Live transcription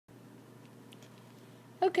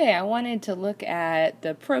Okay, I wanted to look at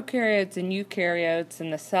the prokaryotes and eukaryotes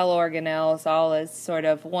and the cell organelles all as sort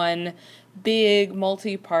of one big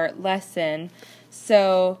multi-part lesson.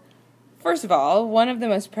 So, first of all, one of the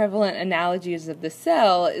most prevalent analogies of the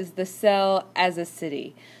cell is the cell as a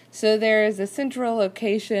city. So there is a central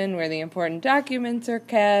location where the important documents are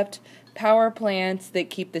kept, power plants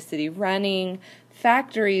that keep the city running,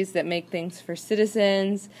 factories that make things for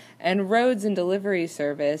citizens, and roads and delivery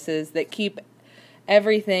services that keep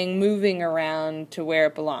everything moving around to where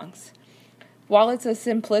it belongs. While it's a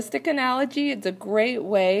simplistic analogy, it's a great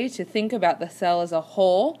way to think about the cell as a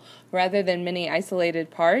whole rather than many isolated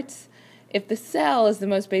parts. If the cell is the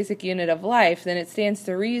most basic unit of life, then it stands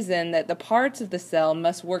to reason that the parts of the cell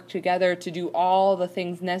must work together to do all the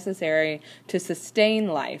things necessary to sustain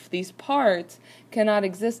life. These parts cannot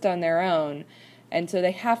exist on their own, and so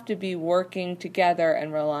they have to be working together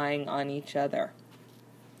and relying on each other.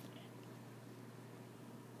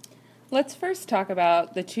 Let's first talk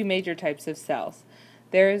about the two major types of cells.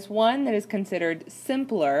 There is one that is considered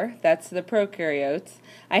simpler, that's the prokaryotes.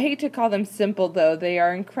 I hate to call them simple though, they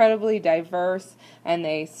are incredibly diverse and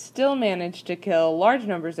they still manage to kill large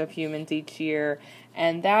numbers of humans each year,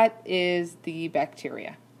 and that is the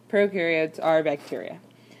bacteria. Prokaryotes are bacteria.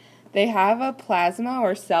 They have a plasma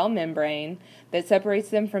or cell membrane that separates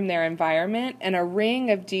them from their environment and a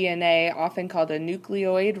ring of DNA, often called a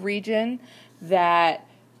nucleoid region, that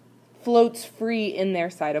floats free in their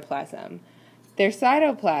cytoplasm. Their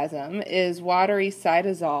cytoplasm is watery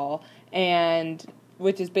cytosol,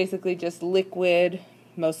 which is basically just liquid,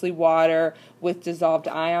 mostly water, with dissolved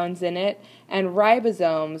ions in it, and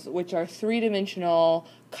ribosomes, which are three-dimensional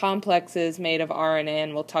complexes made of RNA,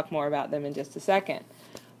 and we'll talk more about them in just a second.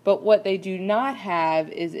 But what they do not have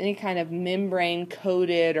is any kind of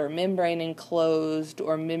membrane-coated or membrane-enclosed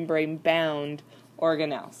or membrane-bound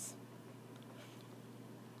organelles.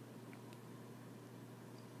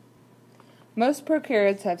 Most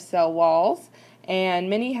prokaryotes have cell walls, and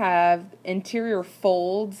many have interior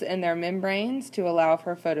folds in their membranes to allow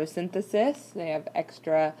for photosynthesis. They have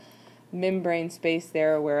extra membrane space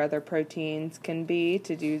there where other proteins can be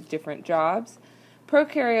to do different jobs.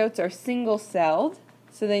 Prokaryotes are single-celled,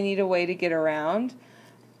 so they need a way to get around.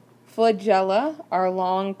 Flagella are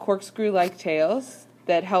long corkscrew-like tails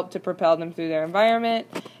that help to propel them through their environment,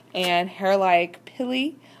 and hair-like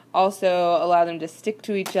pili also allow them to stick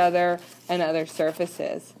to each other and other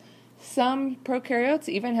surfaces. Some prokaryotes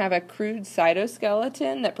even have a crude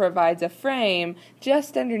cytoskeleton that provides a frame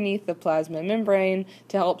just underneath the plasma membrane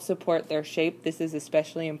to help support their shape. This is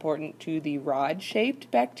especially important to the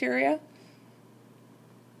rod-shaped bacteria.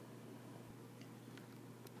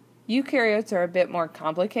 Eukaryotes are a bit more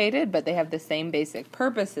complicated, but they have the same basic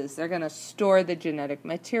purposes. They're going to store the genetic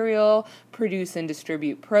material, produce and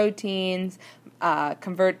distribute proteins,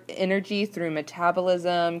 convert energy through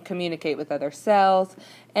metabolism, communicate with other cells,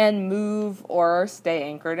 and move or stay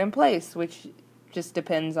anchored in place, which just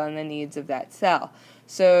depends on the needs of that cell.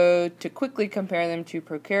 So to quickly compare them to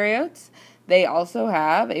prokaryotes, they also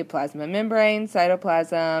have a plasma membrane,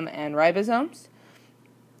 cytoplasm, and ribosomes.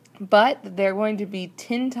 But they're going to be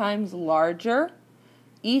 10 times larger.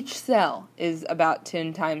 Each cell is about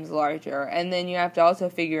 10 times larger. And then you have to also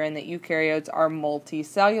figure in that eukaryotes are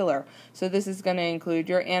multicellular. So this is going to include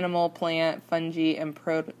your animal, plant, fungi, and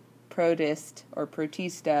protist or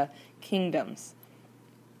protista kingdoms.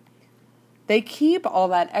 They keep all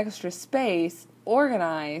that extra space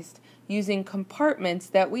organized using compartments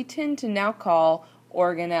that we tend to now call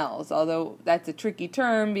organelles, although that's a tricky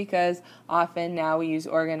term because often now we use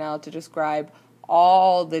organelle to describe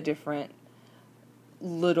all the different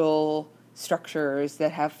little structures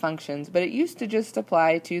that have functions, but it used to just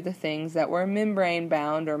apply to the things that were membrane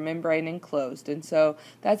bound or membrane enclosed, and so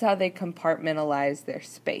that's how they compartmentalize their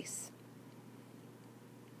space.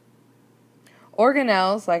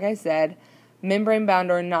 Organelles, like I said, membrane bound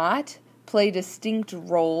or not, play distinct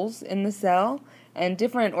roles in the cell, and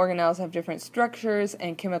different organelles have different structures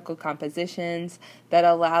and chemical compositions that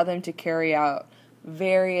allow them to carry out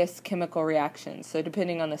various chemical reactions. So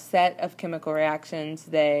depending on the set of chemical reactions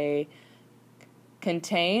they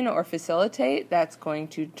contain or facilitate, that's going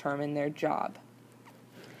to determine their job.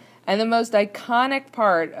 And the most iconic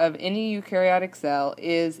part of any eukaryotic cell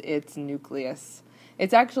is its nucleus.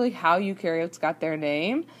 It's actually how eukaryotes got their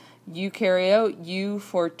name. Eukaryote, U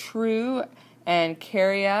for true, and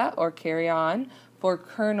karya or karyon for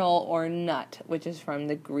kernel or nut, which is from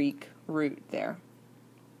the Greek root there.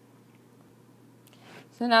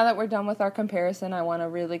 So now that we're done with our comparison, I want to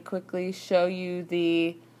really quickly show you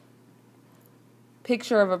the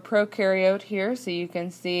picture of a prokaryote here, so you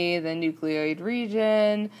can see the nucleoid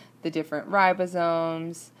region, the different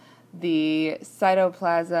ribosomes, the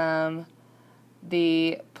cytoplasm,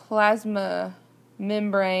 the plasma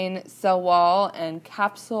membrane, cell wall, and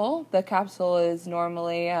capsule. The capsule is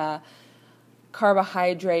normally a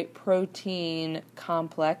carbohydrate protein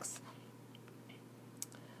complex.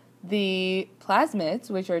 The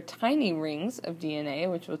plasmids, which are tiny rings of DNA,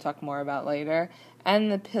 which we'll talk more about later,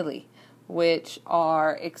 and the pili, which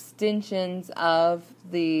are extensions of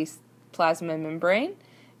the plasma membrane.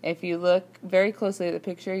 If you look very closely at the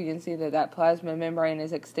picture, you can see that that plasma membrane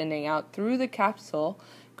is extending out through the capsule,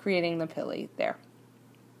 creating the pili there.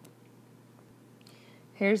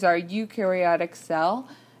 Here's our eukaryotic cell,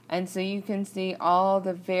 and so you can see all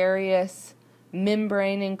the various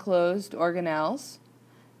membrane-enclosed organelles,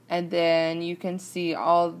 and then you can see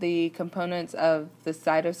all the components of the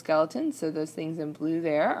cytoskeleton, so those things in blue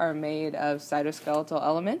there are made of cytoskeletal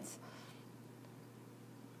elements.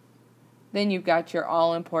 Then you've got your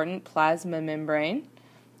all-important plasma membrane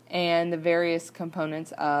and the various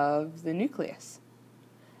components of the nucleus.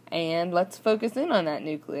 And let's focus in on that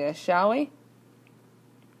nucleus, shall we?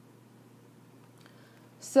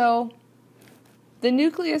 So, the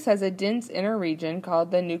nucleus has a dense inner region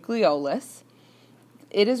called the nucleolus.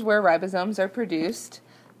 It is where ribosomes are produced.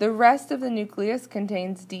 The rest of the nucleus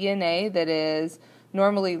contains DNA that is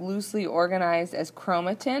normally loosely organized as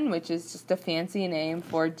chromatin, which is just a fancy name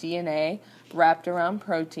for DNA wrapped around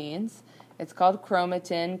proteins. It's called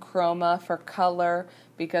chromatin, chroma for color,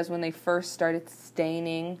 because when they first started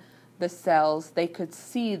staining the cells, they could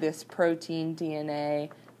see this protein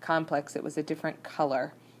DNA complex. It was a different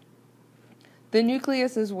color. The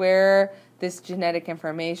nucleus is where this genetic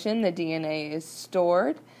information, the DNA, is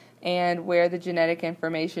stored, and where the genetic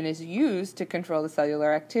information is used to control the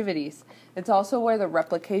cellular activities. It's also where the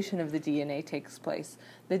replication of the DNA takes place.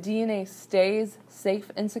 The DNA stays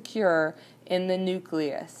safe and secure in the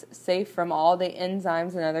nucleus, safe from all the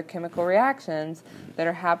enzymes and other chemical reactions that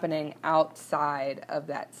are happening outside of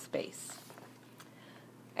that space.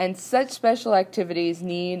 And such special activities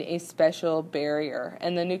need a special barrier,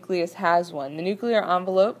 and the nucleus has one. The nuclear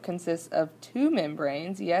envelope consists of two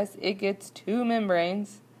membranes. Yes, it gets two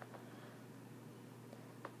membranes.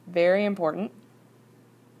 Very important.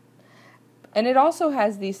 And it also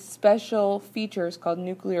has these special features called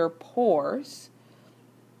nuclear pores.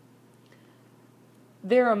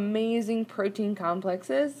 They're amazing protein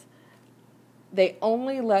complexes. They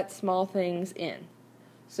only let small things in.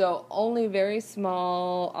 So only very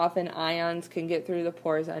small, often ions, can get through the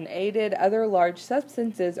pores unaided. Other large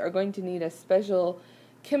substances are going to need a special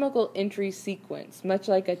chemical entry sequence, much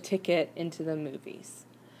like a ticket into the movies.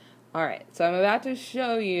 All right, so I'm about to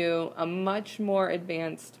show you a much more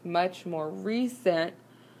advanced, much more recent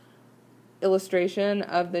illustration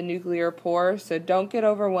of the nuclear pore. So don't get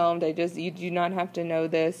overwhelmed. You do not have to know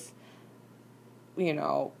this, in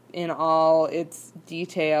all its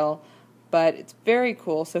detail. But it's very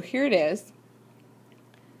cool. So here it is.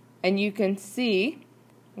 And you can see,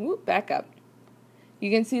 back up. You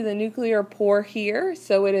can see the nuclear pore here.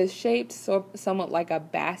 So it is shaped somewhat like a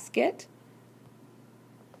basket.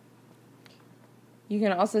 You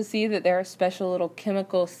can also see that there are special little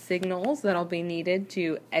chemical signals that will be needed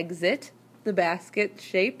to exit the basket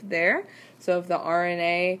shape there. So if the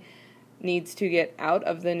RNA needs to get out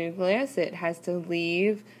of the nucleus, it has to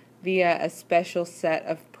leave via a special set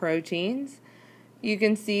of proteins. You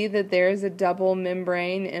can see that there's a double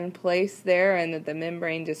membrane in place there, and that the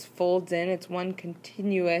membrane just folds in. It's one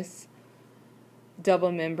continuous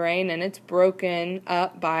double membrane, and it's broken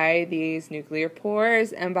up by these nuclear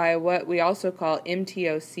pores and by what we also call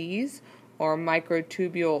MTOCs, or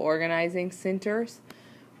microtubule organizing centers,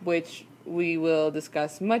 which we will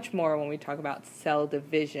discuss much more when we talk about cell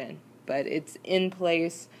division. But it's in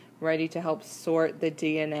place, ready to help sort the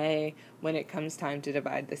DNA when it comes time to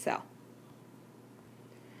divide the cell.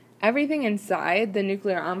 Everything inside the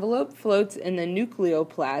nuclear envelope floats in the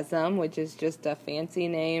nucleoplasm, which is just a fancy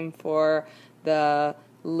name for the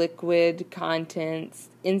liquid contents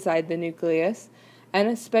inside the nucleus, and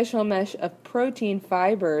a special mesh of protein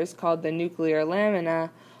fibers called the nuclear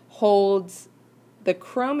lamina holds the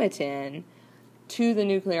chromatin to the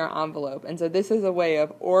nuclear envelope. And so this is a way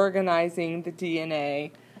of organizing the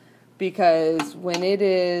DNA, because when it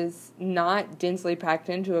is not densely packed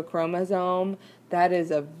into a chromosome, that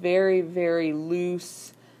is a very, very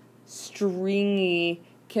loose, stringy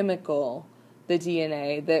chemical, the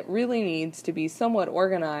DNA, that really needs to be somewhat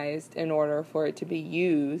organized in order for it to be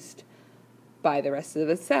used by the rest of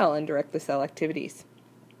the cell and direct the cell activities.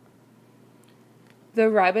 The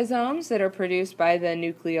ribosomes that are produced by the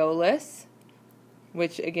nucleolus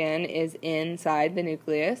which again is inside the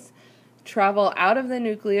nucleus, travel out of the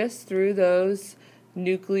nucleus through those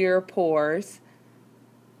nuclear pores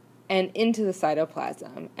and into the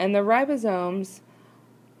cytoplasm. And the ribosomes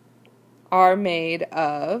are made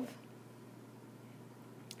of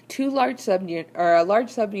a large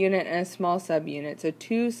subunit and a small subunit, so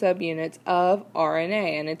 2 subunits of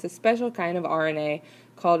RNA, and it's a special kind of RNA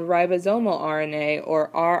called ribosomal RNA, or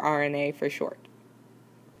rRNA for short.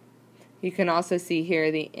 You can also see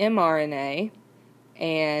here the mRNA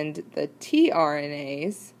and the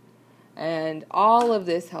tRNAs, and all of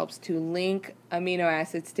this helps to link amino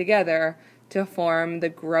acids together to form the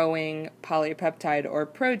growing polypeptide or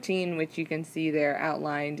protein, which you can see there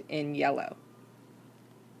outlined in yellow.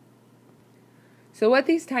 So what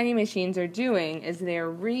these tiny machines are doing is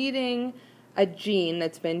they're reading a gene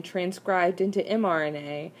that's been transcribed into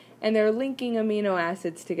mRNA, and they're linking amino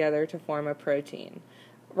acids together to form a protein.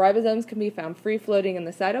 Ribosomes can be found free-floating in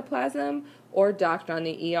the cytoplasm or docked on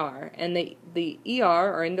the ER. And the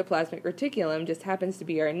ER, or endoplasmic reticulum, just happens to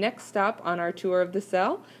be our next stop on our tour of the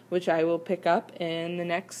cell, which I will pick up in the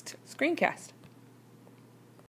next screencast.